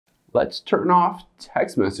Let's turn off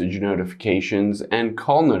text message notifications and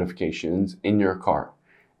call notifications in your car.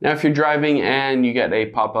 Now, if you're driving and you get a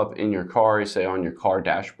pop-up in your car, say on your car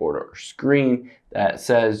dashboard or screen that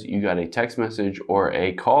says you got a text message or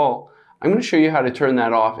a call, I'm going to show you how to turn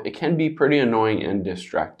that off. It can be pretty annoying and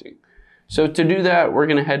distracting. So to do that, we're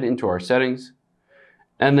going to head into our settings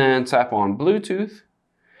and then tap on Bluetooth.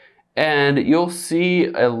 And you'll see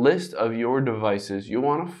a list of your devices. You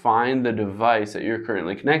want to find the device that you're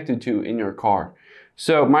currently connected to in your car.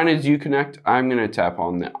 So mine is Uconnect. I'm going to tap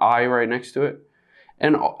on the I right next to it.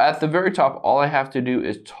 And at the very top, all I have to do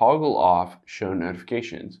is toggle off show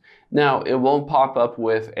notifications. Now, it won't pop up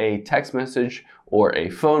with a text message or a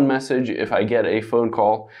phone message if I get a phone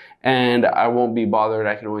call, and I won't be bothered.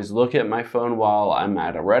 I can always look at my phone while I'm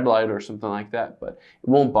at a red light or something like that, but it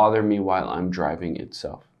won't bother me while I'm driving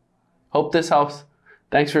itself. Hope this helps.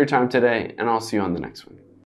 Thanks for your time today, and I'll see you on the next one.